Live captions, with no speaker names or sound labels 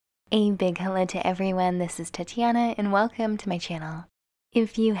A big hello to everyone, this is Tatyana and welcome to my channel.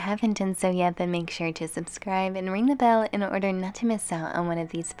 If you haven't done so yet, then make sure to subscribe and ring the bell in order not to miss out on one of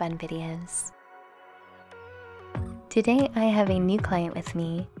these fun videos. Today I have a new client with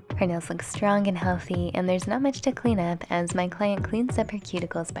me. Her nails look strong and healthy, and there's not much to clean up as my client cleans up her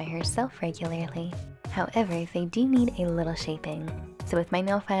cuticles by herself regularly. However, they do need a little shaping. So with my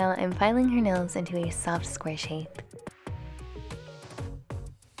nail file, I'm filing her nails into a soft square shape.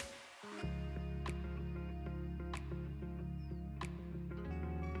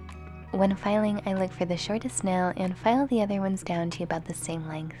 When filing, I look for the shortest nail and file the other ones down to about the same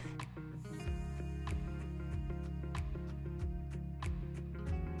length.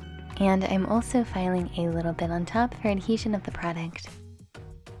 And I'm also filing a little bit on top for adhesion of the product.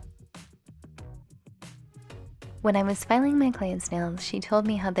 When I was filing my client's nails, she told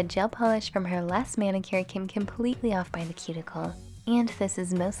me how the gel polish from her last manicure came completely off by the cuticle, and this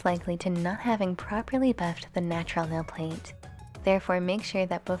is most likely to not having properly buffed the natural nail plate. Therefore, make sure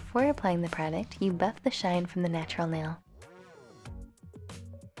that before applying the product, you buff the shine from the natural nail.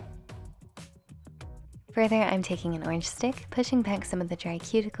 Further, I'm taking an orange stick, pushing back some of the dry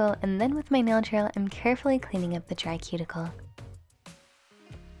cuticle, and then with my nail drill, I'm carefully cleaning up the dry cuticle.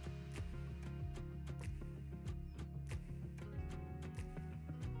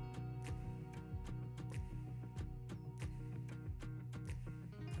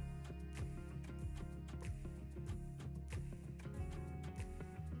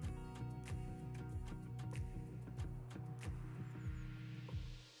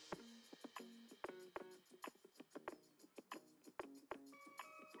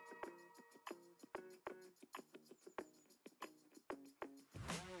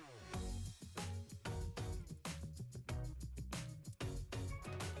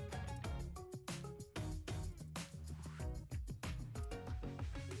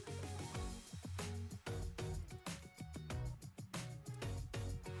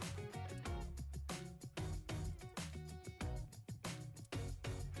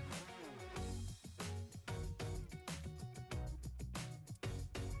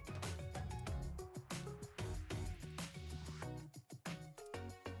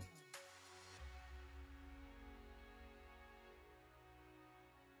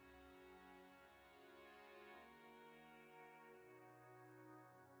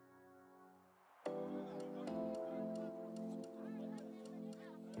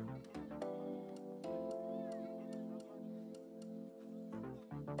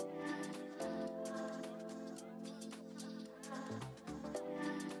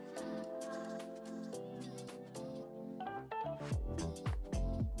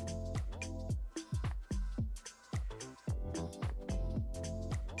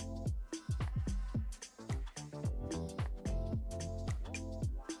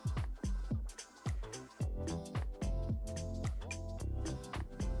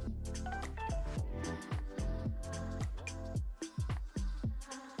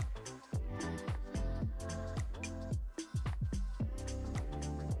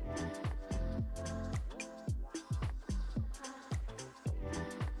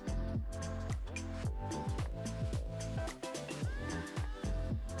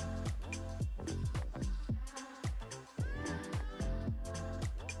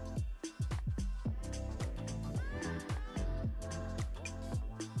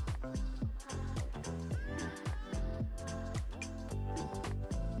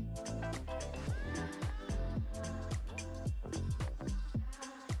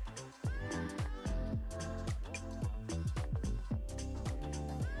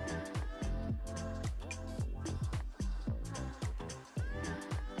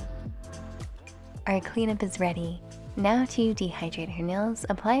 Our cleanup is ready. Now to dehydrate her nails,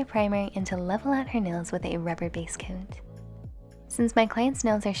 apply a primer, and to level out her nails with a rubber base coat. Since my client's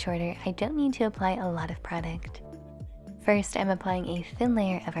nails are shorter, I don't need to apply a lot of product. First, I'm applying a thin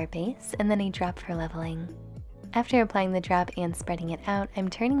layer of our base and then a drop for leveling. After applying the drop and spreading it out, I'm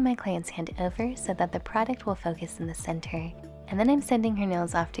turning my client's hand over so that the product will focus in the center, and then I'm sending her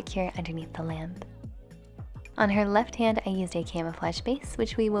nails off to cure underneath the lamp. On her left hand, I used a camouflage base,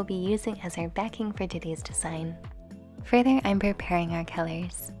 which we will be using as our backing for today's design. Further, I'm preparing our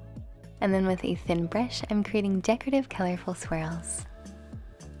colors. And then with a thin brush, I'm creating decorative colorful swirls.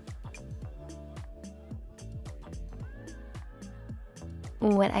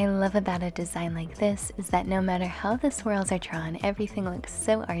 What I love about a design like this is that no matter how the swirls are drawn, everything looks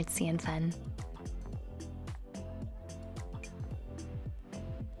so artsy and fun.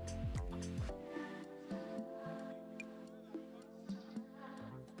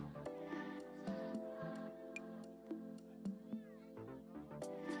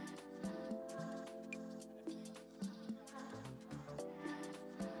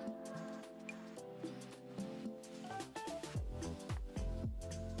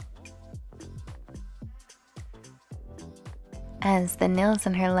 As the nails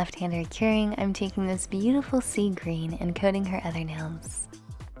on her left hand are curing, I'm taking this beautiful sea green and coating her other nails.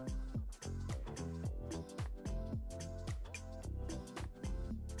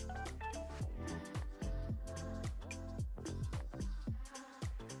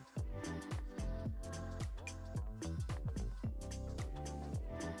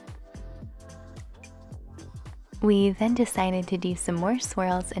 We then decided to do some more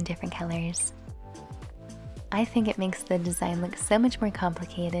swirls in different colors. I think it makes the design look so much more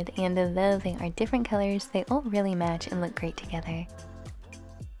complicated, and although they are different colors, they all really match and look great together.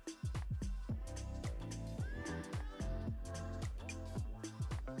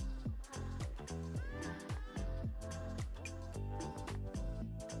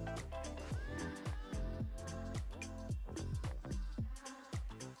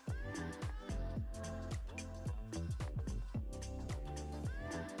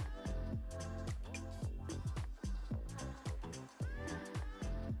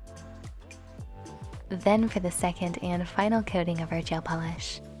 Then for the second and final coating of our gel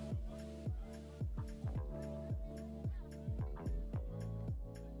polish.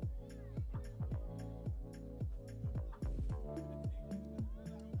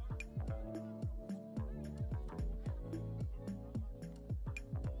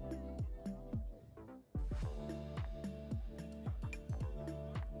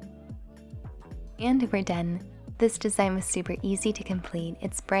 And we're done. This design was super easy to complete.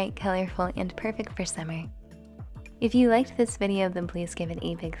 It's bright, colorful, and perfect for summer. If you liked this video, then please give it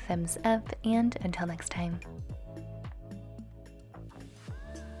a big thumbs up, and until next time.